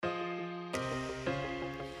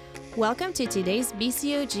Welcome to today's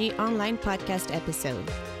BCOG online podcast episode.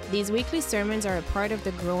 These weekly sermons are a part of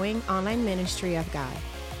the growing online ministry of God.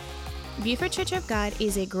 Buford Church of God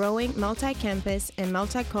is a growing multi-campus and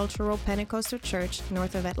multicultural Pentecostal church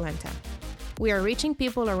north of Atlanta. We are reaching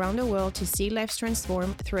people around the world to see lives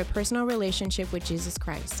transformed through a personal relationship with Jesus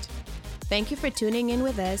Christ. Thank you for tuning in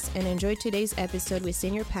with us and enjoy today's episode with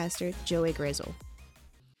Senior Pastor Joey Grizzle.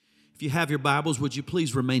 If you have your Bibles, would you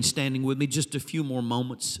please remain standing with me just a few more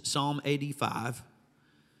moments? Psalm 85.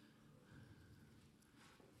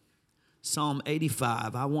 Psalm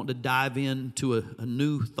 85. I want to dive into a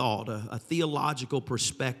new thought, a theological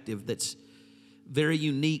perspective that's very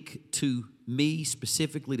unique to me,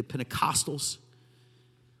 specifically to Pentecostals.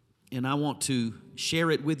 And I want to share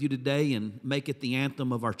it with you today and make it the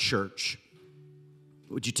anthem of our church.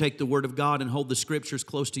 Would you take the Word of God and hold the Scriptures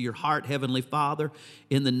close to your heart? Heavenly Father,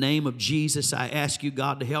 in the name of Jesus, I ask you,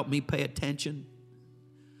 God, to help me pay attention.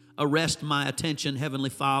 Arrest my attention, Heavenly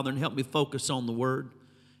Father, and help me focus on the Word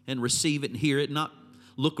and receive it and hear it, not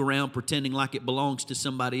look around pretending like it belongs to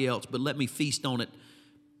somebody else, but let me feast on it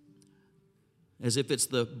as if it's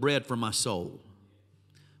the bread for my soul.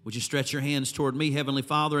 Would you stretch your hands toward me, Heavenly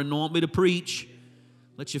Father, and anoint me to preach?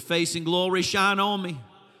 Let your face and glory shine on me.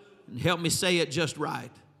 And help me say it just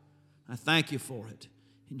right. I thank you for it.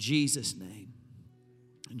 In Jesus' name.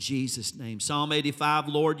 In Jesus' name. Psalm 85,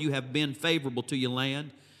 Lord, you have been favorable to your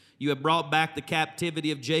land. You have brought back the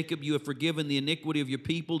captivity of Jacob. You have forgiven the iniquity of your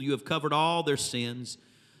people. You have covered all their sins.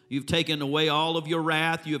 You've taken away all of your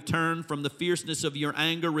wrath. You have turned from the fierceness of your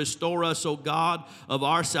anger. Restore us, O God, of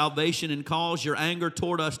our salvation, and cause your anger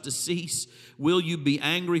toward us to cease. Will you be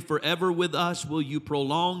angry forever with us? Will you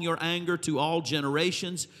prolong your anger to all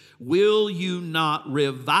generations? Will you not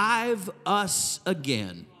revive us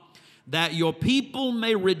again, that your people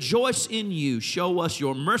may rejoice in you? Show us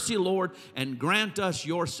your mercy, Lord, and grant us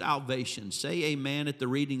your salvation. Say amen at the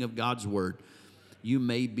reading of God's word. You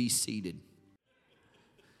may be seated.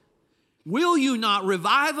 Will you not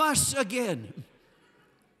revive us again?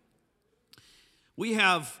 We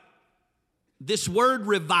have this word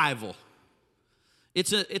revival.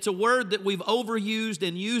 It's a word that we've overused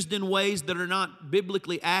and used in ways that are not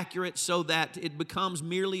biblically accurate so that it becomes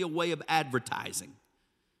merely a way of advertising.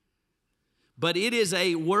 But it is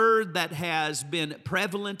a word that has been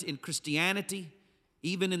prevalent in Christianity,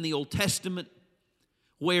 even in the Old Testament,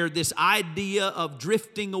 where this idea of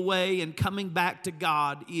drifting away and coming back to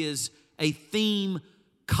God is a theme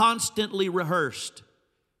constantly rehearsed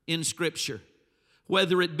in Scripture.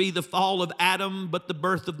 Whether it be the fall of Adam, but the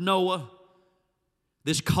birth of Noah,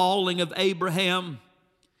 this calling of Abraham,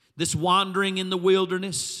 this wandering in the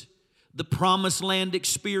wilderness, the promised land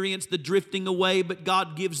experience, the drifting away, but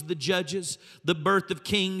God gives the judges, the birth of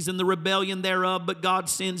kings and the rebellion thereof, but God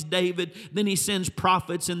sends David, then he sends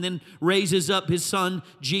prophets, and then raises up his son,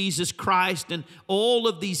 Jesus Christ. And all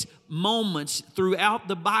of these moments throughout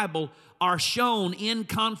the Bible are shown in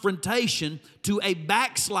confrontation to a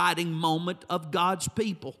backsliding moment of God's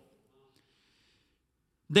people.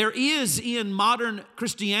 There is in modern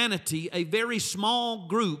Christianity a very small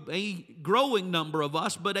group, a growing number of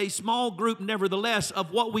us, but a small group nevertheless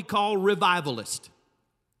of what we call revivalists.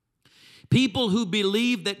 People who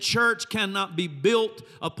believe that church cannot be built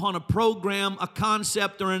upon a program, a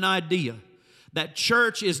concept, or an idea. That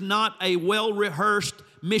church is not a well-rehearsed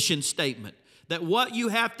mission statement. That what you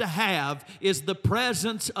have to have is the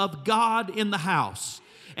presence of God in the house.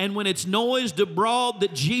 And when it's noised abroad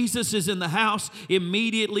that Jesus is in the house,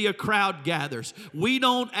 immediately a crowd gathers. We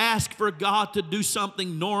don't ask for God to do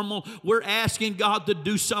something normal. We're asking God to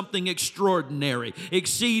do something extraordinary,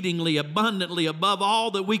 exceedingly, abundantly, above all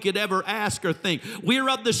that we could ever ask or think. We're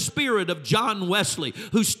of the spirit of John Wesley,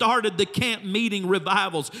 who started the camp meeting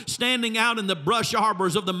revivals, standing out in the brush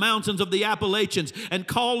arbors of the mountains of the Appalachians and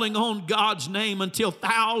calling on God's name until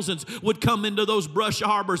thousands would come into those brush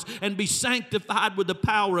arbors and be sanctified with the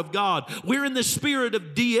power of God. We're in the spirit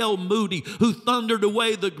of D.L. Moody, who thundered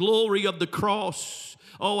away the glory of the cross.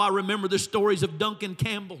 Oh, I remember the stories of Duncan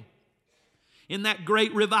Campbell in that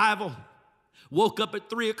great revival. Woke up at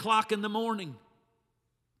 3 o'clock in the morning,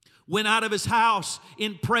 went out of his house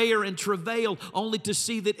in prayer and travail, only to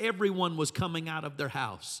see that everyone was coming out of their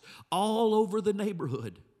house, all over the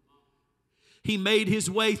neighborhood. He made his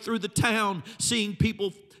way through the town, seeing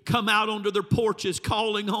people come out onto their porches,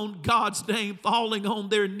 calling on God's name, falling on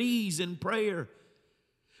their knees in prayer.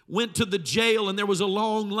 Went to the jail, and there was a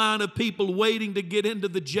long line of people waiting to get into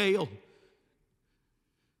the jail.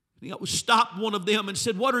 He stopped one of them and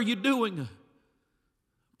said, "What are you doing?" A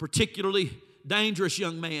particularly dangerous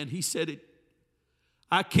young man. He said,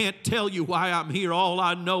 I can't tell you why I'm here. All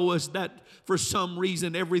I know is that for some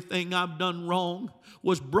reason everything I've done wrong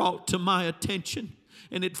was brought to my attention,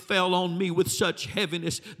 and it fell on me with such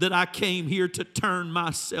heaviness that I came here to turn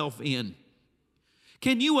myself in.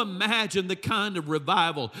 Can you imagine the kind of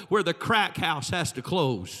revival where the crack house has to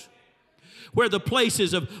close, where the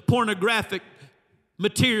places of pornographic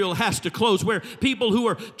material has to close, where people who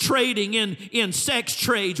are trading in sex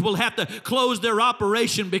trades will have to close their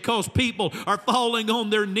operation because people are falling on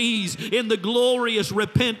their knees in the glorious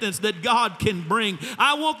repentance that God can bring?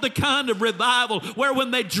 I want the kind of revival where when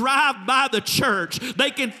they drive by the church, they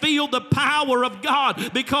can feel the power of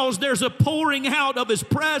God because there's a pouring out of His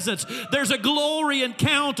presence. There's a glory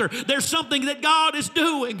encounter. There's something that God is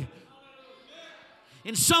doing.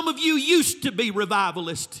 And some of you used to be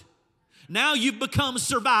revivalists. Now you've become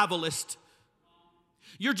survivalist.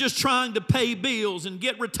 You're just trying to pay bills and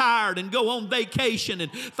get retired and go on vacation and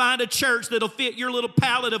find a church that'll fit your little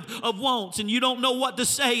palette of wants, and you don't know what to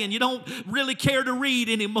say and you don't really care to read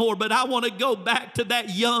anymore. But I want to go back to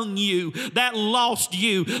that young you, that lost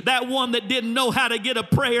you, that one that didn't know how to get a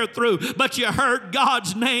prayer through, but you heard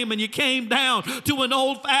God's name and you came down to an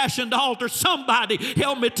old-fashioned altar. Somebody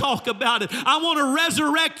help me talk about it. I want to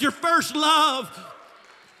resurrect your first love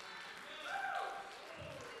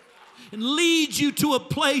and lead you to a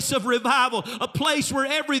place of revival, a place where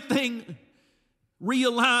everything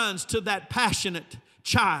realigns to that passionate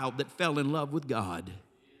child that fell in love with God.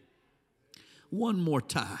 One more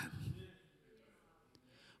time.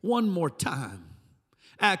 One more time.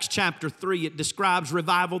 Acts chapter 3, it describes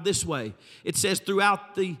revival this way. It says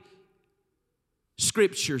throughout the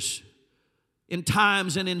scriptures, in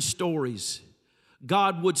times and in stories,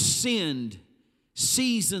 God would send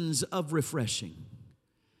seasons of refreshing.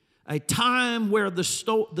 A time where the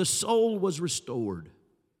soul was restored.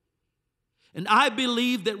 And I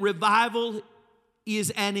believe that revival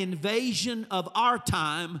is an invasion of our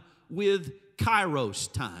time with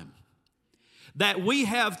Kairos time. That we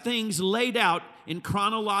have things laid out in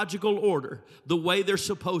chronological order, the way they're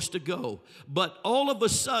supposed to go. But all of a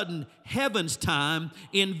sudden, heaven's time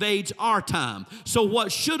invades our time. So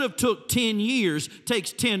what should have took 10 years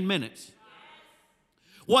takes 10 minutes.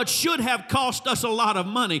 What should have cost us a lot of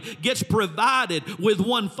money gets provided with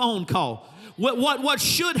one phone call. What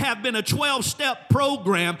should have been a 12-step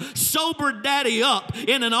program sobered Daddy up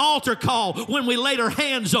in an altar call when we laid our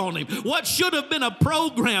hands on him. What should have been a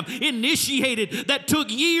program initiated that took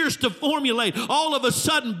years to formulate, all of a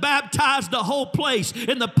sudden baptized the whole place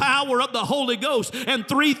in the power of the Holy Ghost, and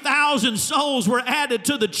 3,000 souls were added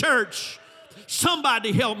to the church.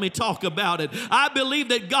 Somebody help me talk about it. I believe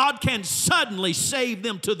that God can suddenly save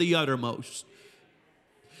them to the uttermost.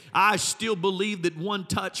 I still believe that one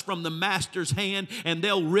touch from the master's hand and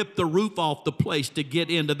they'll rip the roof off the place to get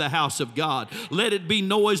into the house of God. Let it be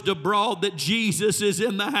noised abroad that Jesus is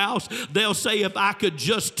in the house. They'll say, if I could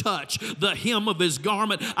just touch the hem of his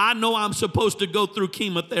garment. I know I'm supposed to go through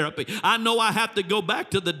chemotherapy. I know I have to go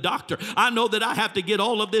back to the doctor. I know that I have to get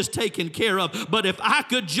all of this taken care of. But if I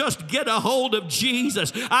could just get a hold of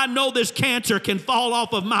Jesus, I know this cancer can fall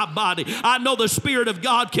off of my body. I know the Spirit of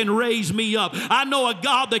God can raise me up. I know a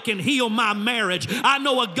God that can heal my marriage. I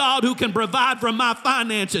know a God who can provide for my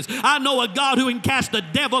finances. I know a God who can cast the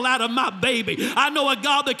devil out of my baby. I know a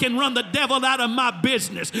God that can run the devil out of my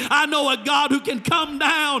business. I know a God who can come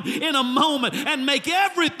down in a moment and make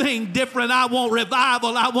everything different. I want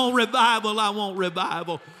revival. I want revival. I want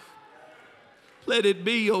revival. Let it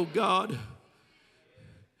be, oh God.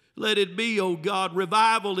 Let it be, oh God.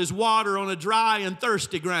 Revival is water on a dry and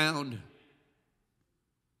thirsty ground.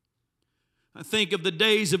 I think of the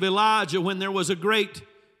days of Elijah when there was a great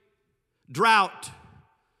drought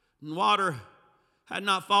and water had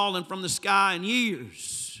not fallen from the sky in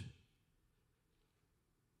years.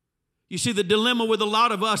 You see, the dilemma with a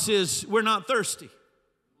lot of us is we're not thirsty.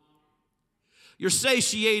 You're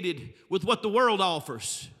satiated with what the world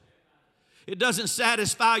offers. It doesn't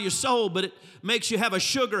satisfy your soul, but it makes you have a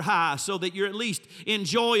sugar high so that you're at least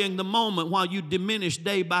enjoying the moment while you diminish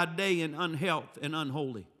day by day in unhealth and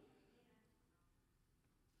unholy.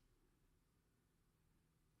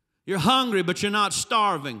 You're hungry, but you're not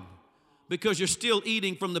starving because you're still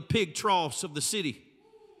eating from the pig troughs of the city.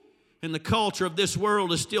 And the culture of this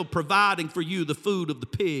world is still providing for you the food of the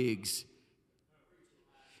pigs.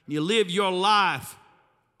 You live your life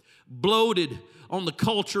bloated on the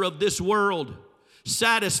culture of this world,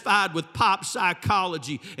 satisfied with pop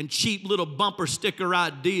psychology and cheap little bumper sticker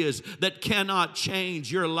ideas that cannot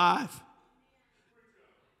change your life.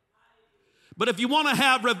 But if you want to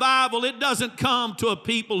have revival, it doesn't come to a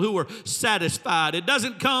people who are satisfied. It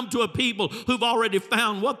doesn't come to a people who've already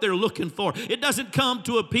found what they're looking for. It doesn't come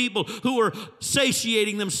to a people who are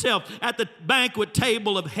satiating themselves at the banquet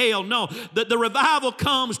table of hell. No, the revival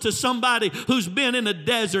comes to somebody who's been in a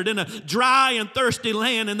desert, in a dry and thirsty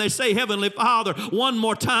land, and they say, Heavenly Father, one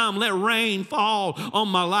more time, let rain fall on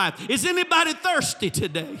my life. Is anybody thirsty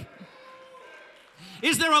today?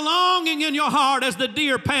 Is there a longing in your heart as the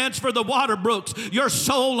deer pants for the water brooks? Your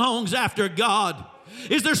soul longs after God.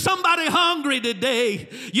 Is there somebody hungry today?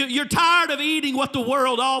 You're tired of eating what the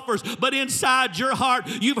world offers, but inside your heart,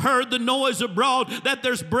 you've heard the noise abroad that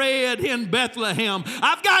there's bread in Bethlehem.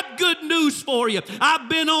 I've got good news for you. I've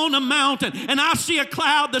been on a mountain, and I see a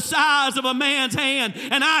cloud the size of a man's hand,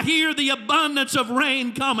 and I hear the abundance of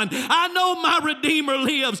rain coming. I know my Redeemer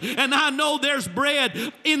lives, and I know there's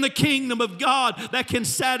bread in the kingdom of God that can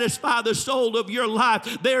satisfy the soul of your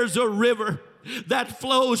life. There's a river that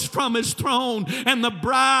flows from his throne, and the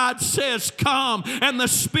bride says, come, and the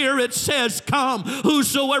Spirit says, come.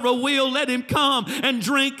 Whosoever will, let him come and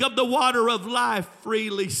drink of the water of life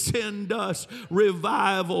freely. Send us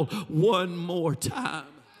revival one more time.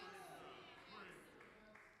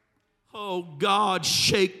 Oh God,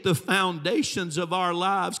 shake the foundations of our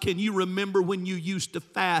lives. Can you remember when you used to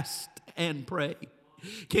fast and pray?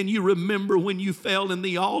 Can you remember when you fell in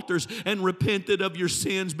the altars and repented of your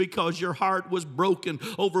sins because your heart was broken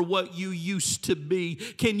over what you used to be?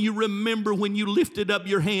 Can you remember when you lifted up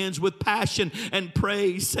your hands with passion and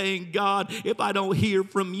praise, saying, God, if I don't hear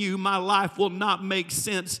from you, my life will not make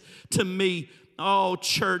sense to me? Oh,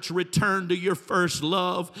 church, return to your first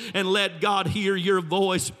love and let God hear your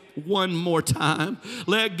voice one more time.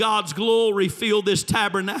 Let God's glory fill this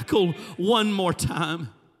tabernacle one more time.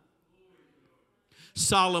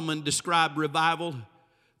 Solomon described revival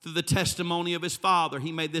through the testimony of his father.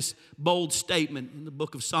 He made this bold statement in the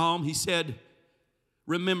book of Psalm. He said,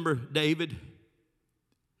 remember, David,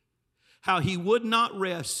 how he would not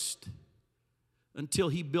rest until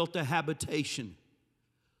he built a habitation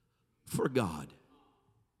for God.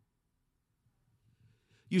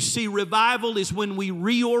 You see, revival is when we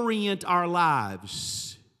reorient our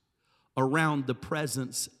lives around the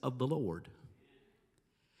presence of the Lord.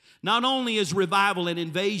 Not only is revival an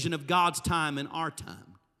invasion of God's time in our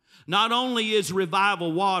time, not only is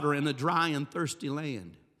revival water in a dry and thirsty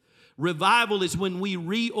land, revival is when we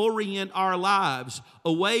reorient our lives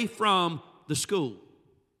away from the school,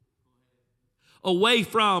 away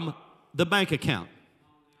from the bank account,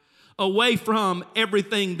 away from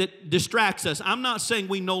everything that distracts us. I'm not saying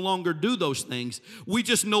we no longer do those things. We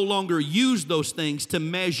just no longer use those things to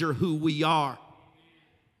measure who we are.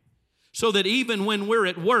 So that even when we're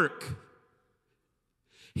at work,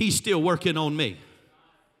 he's still working on me.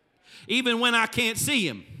 Even when I can't see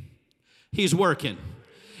him, he's working.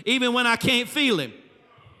 Even when I can't feel him,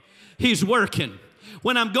 he's working.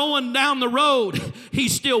 When I'm going down the road,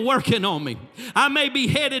 he's still working on me. I may be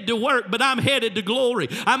headed to work, but I'm headed to glory.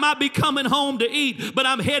 I might be coming home to eat, but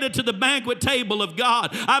I'm headed to the banquet table of God.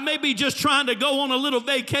 I may be just trying to go on a little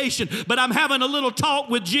vacation, but I'm having a little talk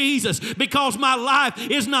with Jesus because my life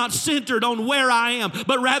is not centered on where I am,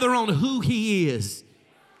 but rather on who he is.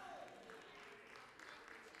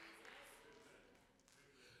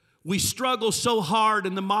 We struggle so hard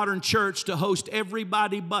in the modern church to host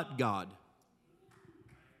everybody but God.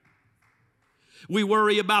 We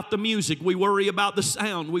worry about the music. We worry about the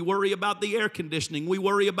sound. We worry about the air conditioning. We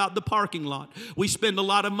worry about the parking lot. We spend a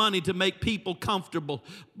lot of money to make people comfortable.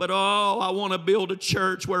 But oh, I want to build a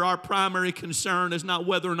church where our primary concern is not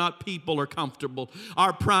whether or not people are comfortable.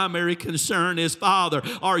 Our primary concern is, Father,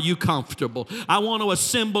 are you comfortable? I want to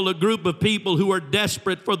assemble a group of people who are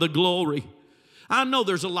desperate for the glory. I know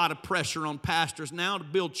there's a lot of pressure on pastors now to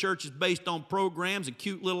build churches based on programs and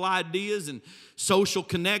cute little ideas and social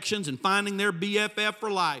connections and finding their BFF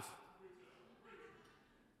for life.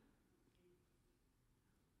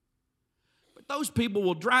 But those people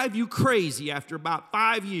will drive you crazy after about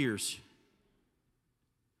 5 years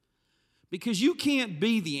because you can't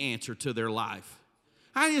be the answer to their life.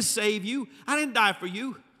 I didn't save you. I didn't die for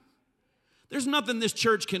you. There's nothing this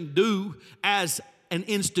church can do as an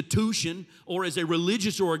institution or as a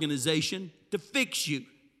religious organization to fix you.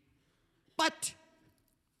 But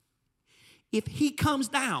if he comes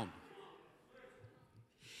down,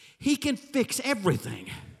 he can fix everything.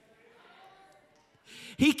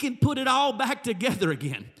 He can put it all back together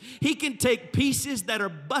again. He can take pieces that are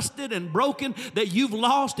busted and broken that you've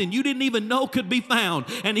lost and you didn't even know could be found,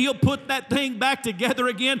 and he'll put that thing back together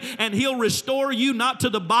again, and he'll restore you not to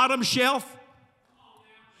the bottom shelf.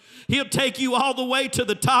 He'll take you all the way to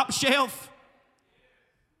the top shelf.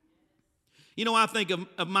 You know, I think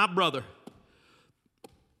of my brother.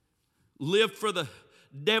 Lived for the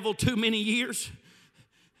devil too many years.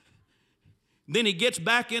 Then he gets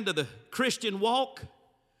back into the Christian walk.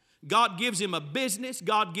 God gives him a business.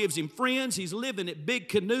 God gives him friends. He's living at Big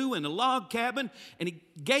Canoe in a log cabin. And he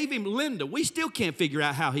gave him Linda. We still can't figure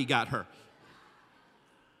out how he got her.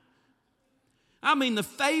 I mean, the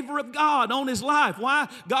favor of God on his life. Why?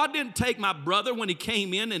 God didn't take my brother when he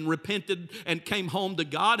came in and repented and came home to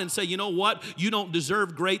God and say, you know what? You don't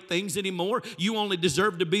deserve great things anymore. You only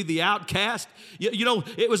deserve to be the outcast. You know,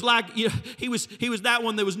 it was like he was that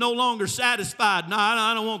one that was no longer satisfied. No,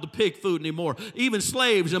 I don't want the pig food anymore. Even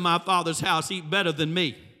slaves in my father's house eat better than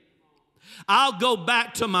me. I'll go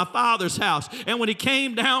back to my father's house. And when he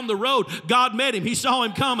came down the road, God met him. He saw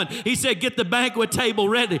him coming. He said, get the banquet table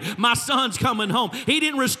ready. My son's coming home. He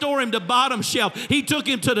didn't restore him to bottom shelf. He took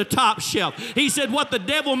him to the top shelf. He said, what the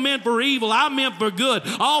devil meant for evil, I meant for good.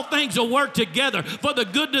 All things will work together for the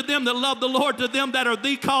good to them that love the Lord, to them that are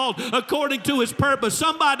the called according to his purpose.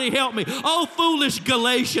 Somebody help me. Oh, foolish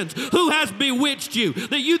Galatians, who has bewitched you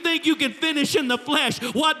that you think you can finish in the flesh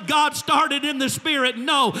what God started in the spirit?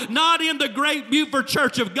 No, not in the Great Buford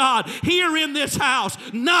Church of God, here in this house,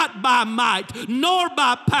 not by might nor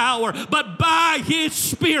by power, but by his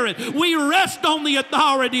Spirit. We rest on the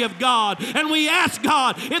authority of God, and we ask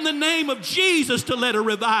God in the name of Jesus to let a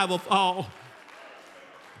revival fall.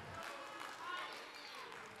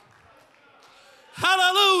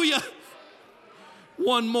 Hallelujah.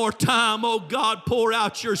 One more time, oh God, pour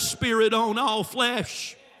out your Spirit on all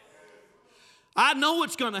flesh. I know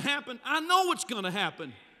what's going to happen. I know what's going to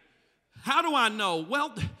happen. How do I know?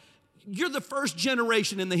 Well, you're the first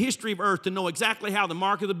generation in the history of earth to know exactly how the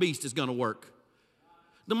mark of the beast is going to work.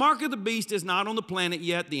 The mark of the beast is not on the planet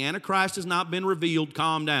yet. The Antichrist has not been revealed.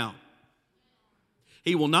 Calm down.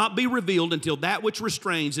 He will not be revealed until that which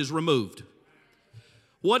restrains is removed.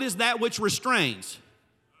 What is that which restrains?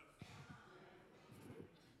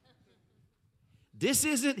 This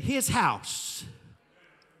isn't his house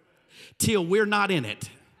till we're not in it.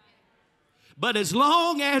 But as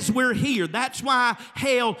long as we're here, that's why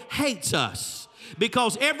hell hates us.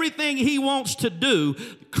 Because everything he wants to do,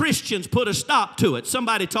 Christians put a stop to it.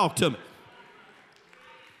 Somebody talk to me.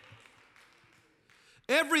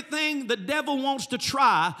 Everything the devil wants to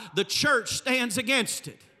try, the church stands against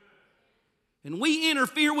it. And we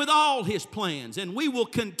interfere with all his plans, and we will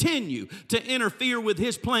continue to interfere with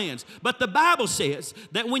his plans. But the Bible says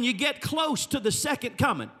that when you get close to the second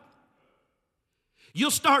coming, you'll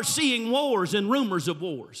start seeing wars and rumors of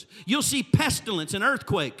wars. You'll see pestilence and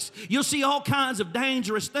earthquakes. You'll see all kinds of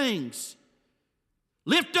dangerous things.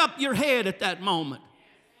 Lift up your head at that moment.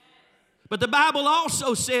 But the Bible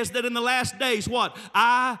also says that in the last days, what?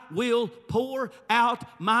 I will pour out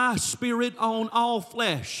my Spirit on all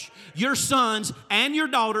flesh. Your sons and your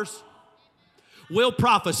daughters will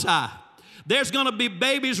prophesy. There's going to be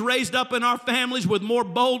babies raised up in our families with more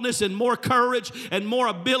boldness and more courage and more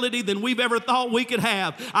ability than we've ever thought we could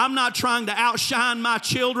have. I'm not trying to outshine my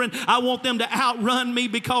children. I want them to outrun me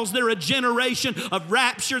because they're a generation of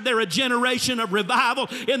rapture. They're a generation of revival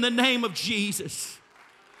in the name of Jesus.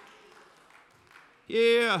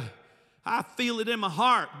 Yeah, I feel it in my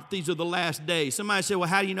heart that these are the last days. Somebody said, well,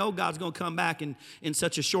 how do you know God's going to come back in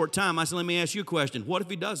such a short time? I said, let me ask you a question. What if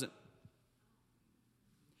he doesn't?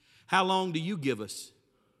 How long do you give us?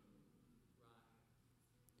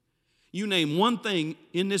 You name one thing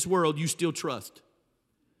in this world you still trust.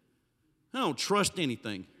 I don't trust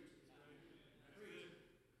anything.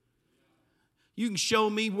 You can show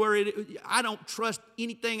me where it is. I don't trust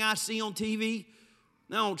anything I see on TV.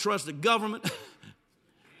 I don't trust the government.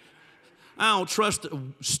 I don't trust the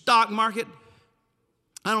stock market.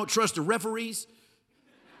 I don't trust the referees.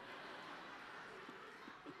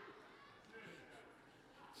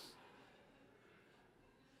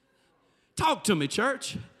 Talk to me,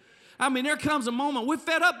 church. I mean, there comes a moment we're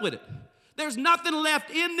fed up with it. There's nothing left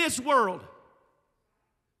in this world.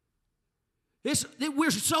 We're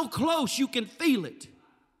so close, you can feel it.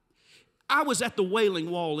 I was at the Wailing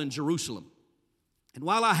Wall in Jerusalem. And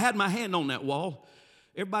while I had my hand on that wall,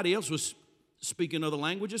 everybody else was speaking other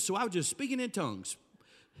languages, so I was just speaking in tongues.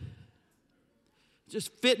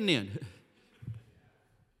 Just fitting in.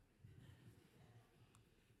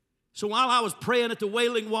 So while I was praying at the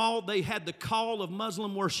Wailing Wall, they had the call of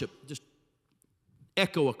Muslim worship just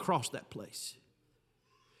echo across that place.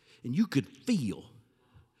 And you could feel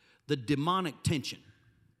the demonic tension.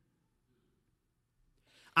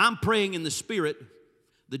 I'm praying in the spirit.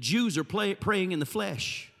 The Jews are praying in the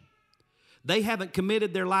flesh. They haven't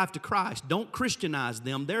committed their life to Christ. Don't Christianize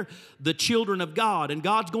them. They're the children of God, and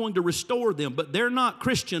God's going to restore them, but they're not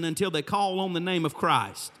Christian until they call on the name of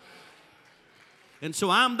Christ. And so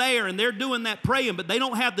I'm there, and they're doing that praying, but they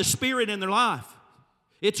don't have the Spirit in their life.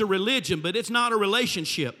 It's a religion, but it's not a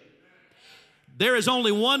relationship. There is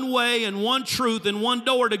only one way and one truth and one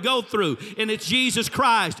door to go through, and it's Jesus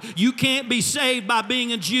Christ. You can't be saved by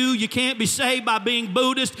being a Jew. You can't be saved by being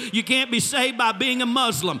Buddhist. You can't be saved by being a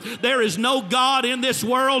Muslim. There is no God in this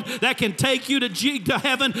world that can take you to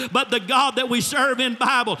heaven but the God that we serve in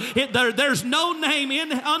Bible. There's no name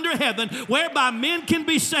under heaven whereby men can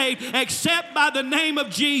be saved except by the name of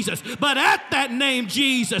Jesus. But at that name,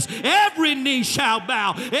 Jesus, every knee shall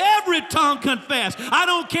bow, every tongue confess. I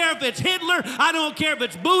don't care if it's Hitler, I don't care if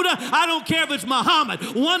it's Buddha, I don't care if it's Muhammad.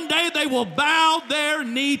 One day they will bow their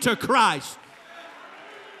knee to Christ.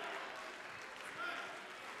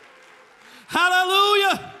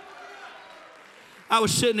 Hallelujah. I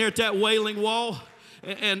was sitting there at that Wailing Wall,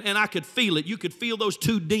 and I could feel it. You could feel those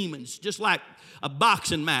two demons, just like a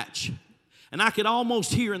boxing match. And I could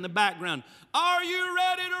almost hear in the background, "Are you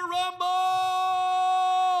ready to rumble?"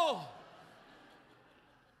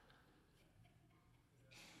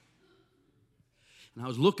 And I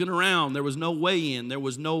was looking around. There was no weigh-in. There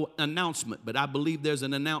was no announcement, but I believe there's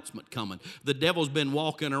an announcement coming. The devil's been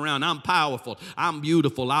walking around. I'm powerful. I'm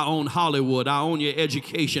beautiful. I own Hollywood. I own your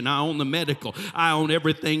education. I own the medical. I own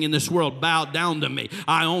everything in this world. Bow down to me.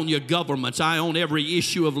 I own your governments. I own every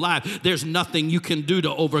issue of life. There's nothing you can do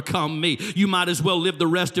to overcome me. You might as well live the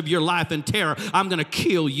rest of your life in terror. I'm going to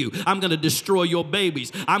kill you. I'm going to destroy your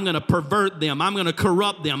babies. I'm going to pervert them. I'm going to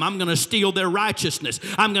corrupt them. I'm going to steal their righteousness.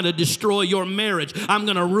 I'm going to destroy your marriage. I'm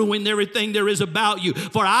going to ruin everything there is about you,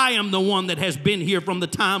 for I am the one that has been here from the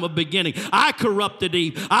time of beginning. I corrupted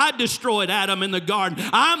Eve. I destroyed Adam in the garden.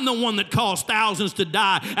 I'm the one that caused thousands to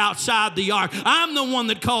die outside the ark. I'm the one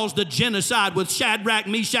that caused the genocide with Shadrach,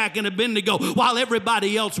 Meshach, and Abednego while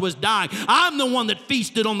everybody else was dying. I'm the one that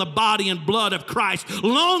feasted on the body and blood of Christ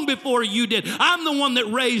long before you did. I'm the one that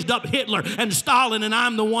raised up Hitler and Stalin, and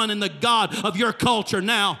I'm the one and the God of your culture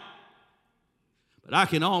now. But I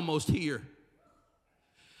can almost hear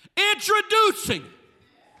introducing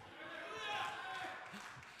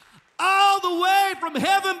all the way from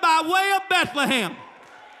heaven by way of Bethlehem,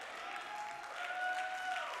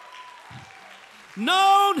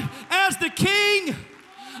 known as the King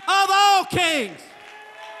of all kings.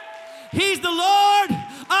 He's the Lord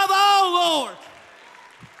of all lords.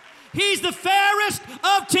 He's the fairest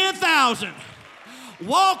of 10,000.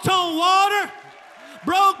 Walked on water,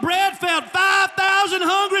 broke bread, fed 5,000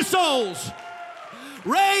 hungry souls.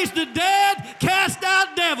 Raised the dead, cast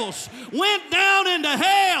out devils, went down into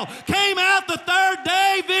hell, came out the third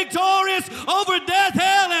day victorious over death,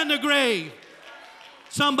 hell, and the grave.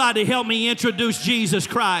 Somebody help me introduce Jesus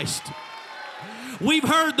Christ. We've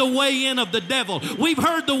heard the way in of the devil. We've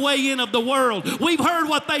heard the way in of the world. We've heard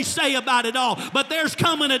what they say about it all. But there's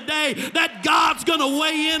coming a day that God's going to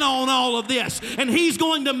weigh in on all of this, and He's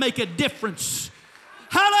going to make a difference.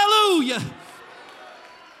 Hallelujah.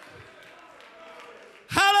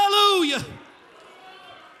 Hallelujah.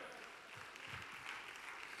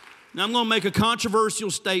 Now, I'm going to make a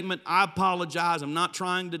controversial statement. I apologize. I'm not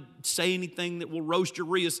trying to say anything that will roast your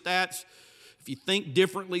rheostats. If you think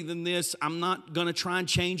differently than this, I'm not going to try and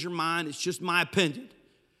change your mind. It's just my opinion.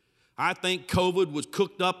 I think COVID was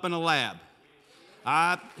cooked up in a lab.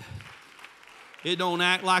 It don't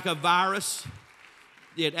act like a virus.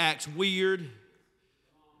 It acts weird.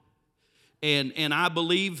 And I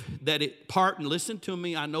believe that and listen to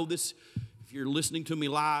me, I know this, if you're listening to me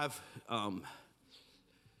live,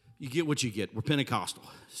 you get what you get. We're Pentecostal.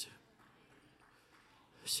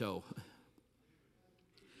 So,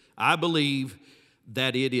 I believe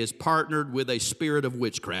that it is partnered with a spirit of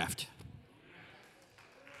witchcraft.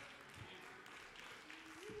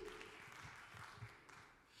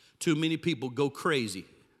 Too many people go crazy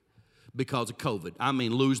because of COVID. I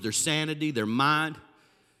mean, lose their sanity, their mind.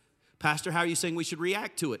 Pastor, how are you saying we should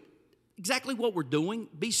react to it? Exactly what we're doing.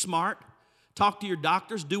 Be smart. Talk to your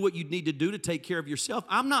doctors. Do what you need to do to take care of yourself.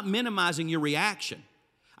 I'm not minimizing your reaction.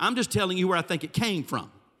 I'm just telling you where I think it came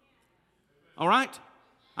from. All right?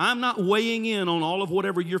 I'm not weighing in on all of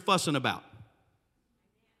whatever you're fussing about.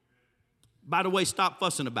 By the way, stop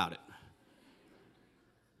fussing about it.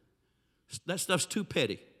 That stuff's too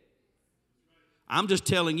petty. I'm just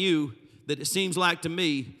telling you that it seems like to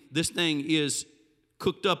me this thing is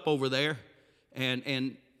cooked up over there,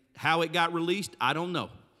 and how it got released, I don't know.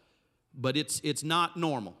 But it's not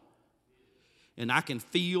normal. And I can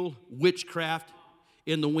feel witchcraft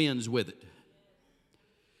in the winds with it.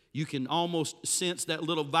 You can almost sense that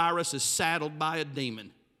little virus is saddled by a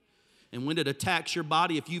demon. And when it attacks your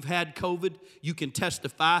body, if you've had COVID, you can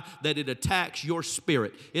testify that it attacks your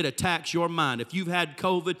spirit. It attacks your mind. If you've had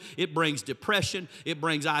COVID, it brings depression. It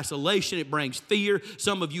brings isolation. It brings fear.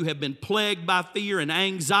 Some of you have been plagued by fear and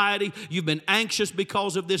anxiety. You've been anxious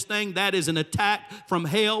because of this thing. That is an attack from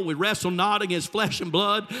hell. We wrestle not against flesh and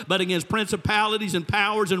blood, but against principalities and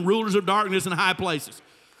powers and rulers of darkness in high places.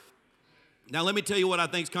 Now, let me tell you what I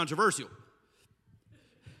think is controversial.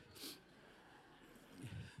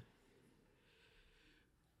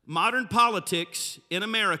 Modern politics in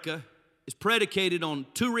America is predicated on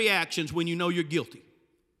two reactions when you know you're guilty.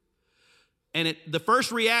 And the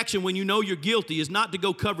first reaction when you know you're guilty is not to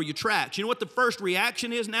go cover your tracks. You know what the first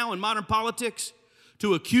reaction is now in modern politics?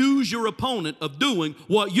 To accuse your opponent of doing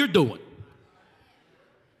what you're doing.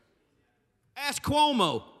 Ask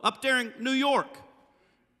Cuomo up there in New York.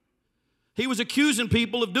 He was accusing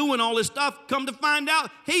people of doing all this stuff. Come to find out,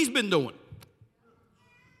 he's been doing.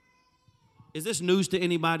 Is this news to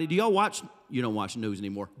anybody? Do y'all watch? You don't watch news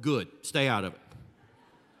anymore. Good. Stay out of it.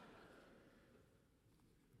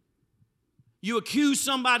 You accuse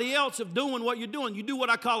somebody else of doing what you're doing. You do what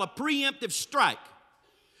I call a preemptive strike.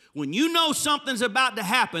 When you know something's about to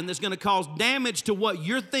happen that's going to cause damage to what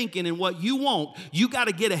you're thinking and what you want, you got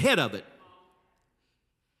to get ahead of it.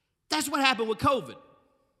 That's what happened with COVID.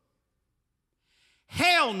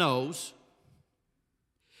 Hell knows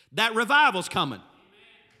that revival's coming.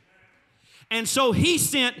 And so he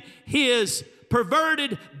sent his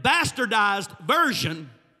perverted, bastardized version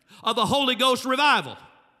of a Holy Ghost revival.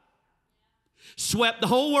 Swept the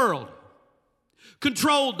whole world.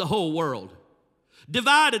 Controlled the whole world.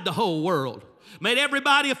 Divided the whole world. Made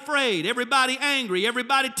everybody afraid, everybody angry,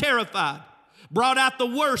 everybody terrified. Brought out the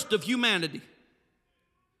worst of humanity.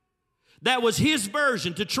 That was his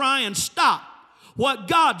version to try and stop what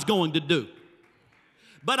God's going to do.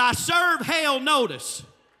 But I serve hell notice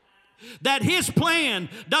that his plan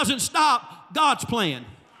doesn't stop God's plan.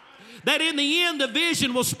 That in the end the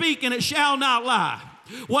vision will speak and it shall not lie.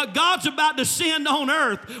 What God's about to send on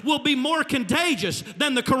earth will be more contagious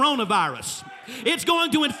than the coronavirus. It's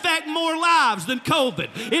going to infect more lives than COVID.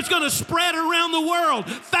 It's going to spread around the world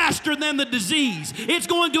faster than the disease. It's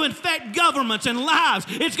going to infect governments and lives.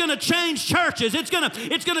 It's going to change churches. It's going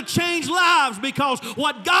to change lives because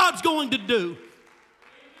what God's going to do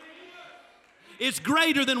is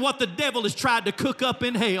greater than what the devil has tried to cook up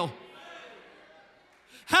in hell.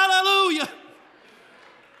 Hallelujah.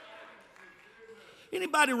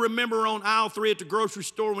 Anybody remember on aisle 3 at the grocery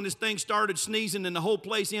store when this thing started sneezing and the whole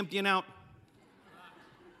place emptying out?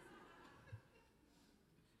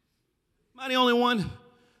 Am I the only one?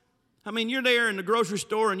 I mean, you're there in the grocery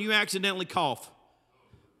store and you accidentally cough.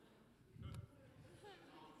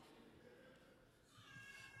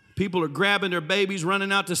 People are grabbing their babies,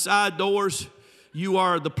 running out the side doors. You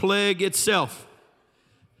are the plague itself.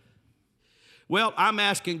 Well, I'm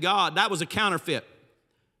asking God, that was a counterfeit.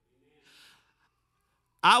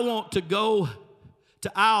 I want to go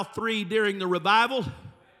to aisle 3 during the revival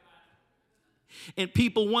and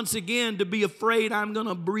people once again to be afraid I'm going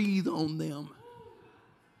to breathe on them.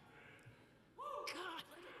 God,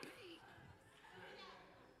 let it be.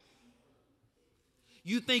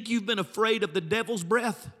 You think you've been afraid of the devil's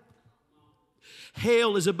breath?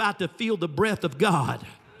 Hell is about to feel the breath of God.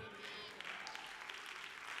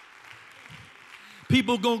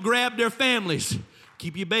 People going to grab their families.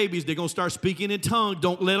 Keep your babies. They're going to start speaking in tongues.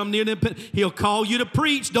 Don't let them near them. He'll call you to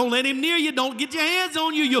preach. Don't let him near you. Don't get your hands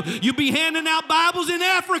on you. You'll be handing out Bibles in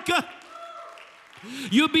Africa.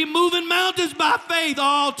 You'll be moving mountains by faith.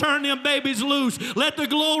 Oh, turn them babies loose. Let the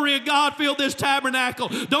glory of God fill this tabernacle.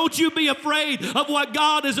 Don't you be afraid of what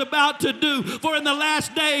God is about to do. For in the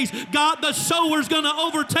last days, God, the sower's going to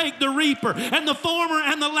overtake the reaper. And the former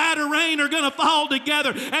and the latter rain are going to fall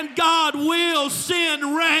together. And God will send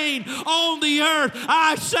rain on the earth.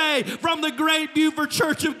 I say, from the Great Beaufort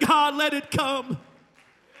Church of God, let it come.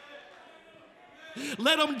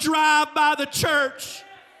 Let them drive by the church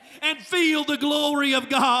and feel the glory of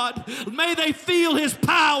God. May they feel his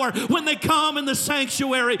power when they come in the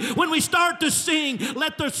sanctuary. When we start to sing,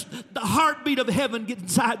 let the heartbeat of heaven get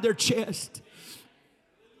inside their chest.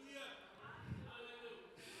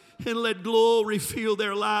 And let glory fill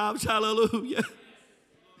their lives. Hallelujah.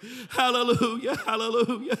 Hallelujah.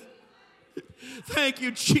 Hallelujah. Thank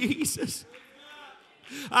you, Jesus.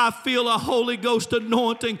 I feel a Holy Ghost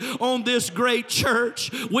anointing on this great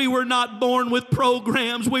church. We were not born with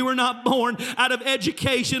programs. We were not born out of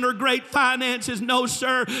education or great finances. No,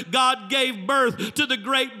 sir. God gave birth to the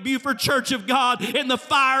great Buford Church of God in the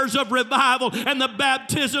fires of revival and the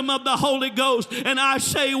baptism of the Holy Ghost. And I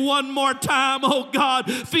say one more time, oh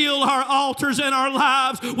God, fill our altars and our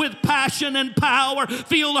lives with passion and power.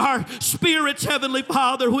 Fill our spirits, Heavenly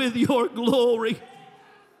Father, with your glory.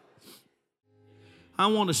 I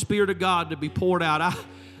want the Spirit of God to be poured out.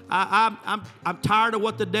 I'm tired of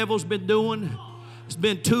what the devil's been doing. It's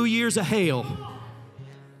been 2 years of hell.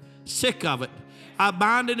 Sick of it. I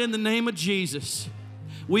bind it in the name of Jesus.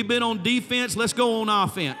 We've been on defense. Let's go on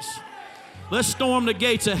offense. Let's storm the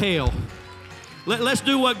gates of hell. Let's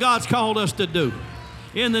do what God's called us to do.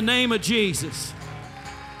 In the name of Jesus.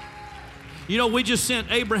 You know, we just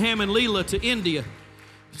sent Abraham and Leela to India.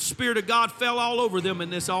 The Spirit of God fell all over them in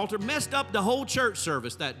this altar, messed up the whole church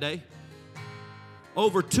service that day.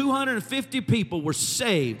 Over 250 people were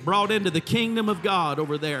saved, brought into the kingdom of God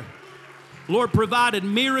over there. Lord provided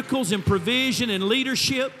miracles and provision and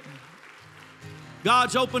leadership.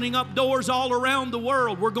 God's opening up doors all around the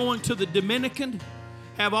world. We're going to the Dominican,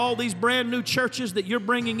 have all these brand new churches that you're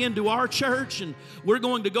bringing into our church, and we're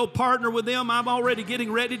going to go partner with them. I'm already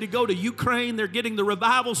getting ready to go to Ukraine. They're getting the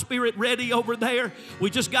revival spirit ready over there.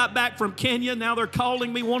 We just got back from Kenya. Now they're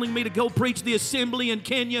calling me, wanting me to go preach the assembly in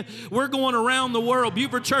Kenya. We're going around the world.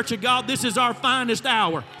 Buford Church of God, this is our finest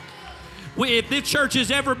hour. If this church has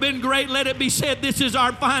ever been great, let it be said this is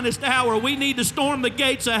our finest hour. We need to storm the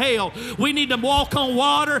gates of hell. We need to walk on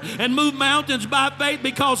water and move mountains by faith,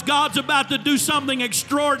 because God's about to do something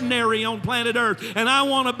extraordinary on planet Earth, and I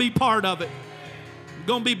want to be part of it. It's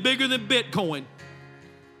going to be bigger than Bitcoin,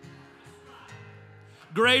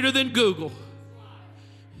 greater than Google.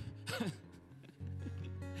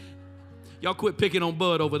 Y'all quit picking on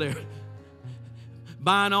Bud over there.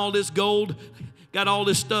 Buying all this gold. Got all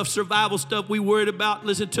this stuff, survival stuff we worried about.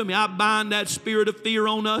 Listen to me. I bind that spirit of fear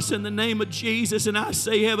on us in the name of Jesus. And I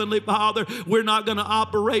say, Heavenly Father, we're not going to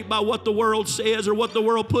operate by what the world says or what the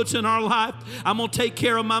world puts in our life. I'm going to take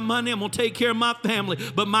care of my money. I'm going to take care of my family.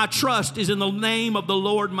 But my trust is in the name of the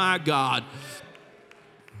Lord my God.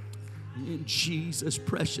 In Jesus'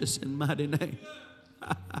 precious and mighty name.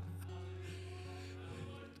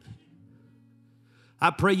 I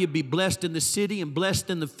pray you be blessed in the city and blessed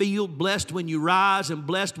in the field, blessed when you rise and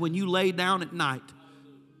blessed when you lay down at night.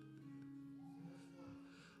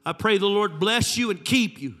 I pray the Lord bless you and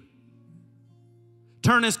keep you.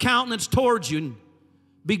 Turn His countenance towards you and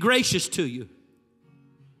be gracious to you.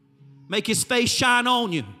 Make His face shine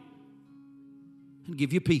on you and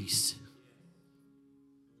give you peace.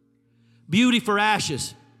 Beauty for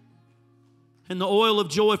ashes and the oil of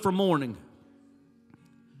joy for mourning.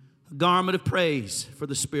 A garment of praise for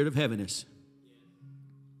the spirit of heaviness.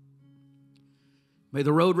 May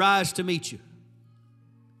the road rise to meet you.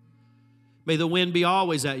 May the wind be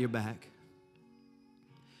always at your back.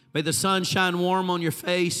 May the sun shine warm on your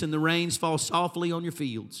face and the rains fall softly on your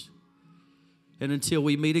fields. And until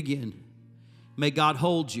we meet again, may God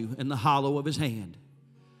hold you in the hollow of His hand.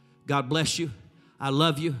 God bless you. I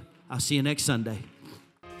love you. I'll see you next Sunday.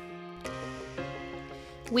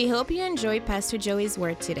 We hope you enjoyed Pastor Joey's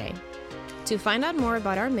word today. To find out more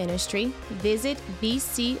about our ministry, visit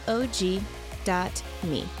bcog.me.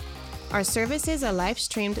 Our services are live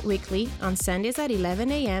streamed weekly on Sundays at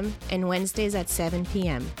 11 a.m. and Wednesdays at 7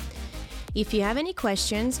 p.m. If you have any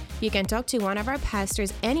questions, you can talk to one of our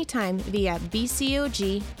pastors anytime via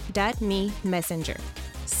bcog.me messenger.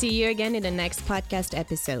 See you again in the next podcast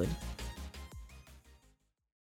episode.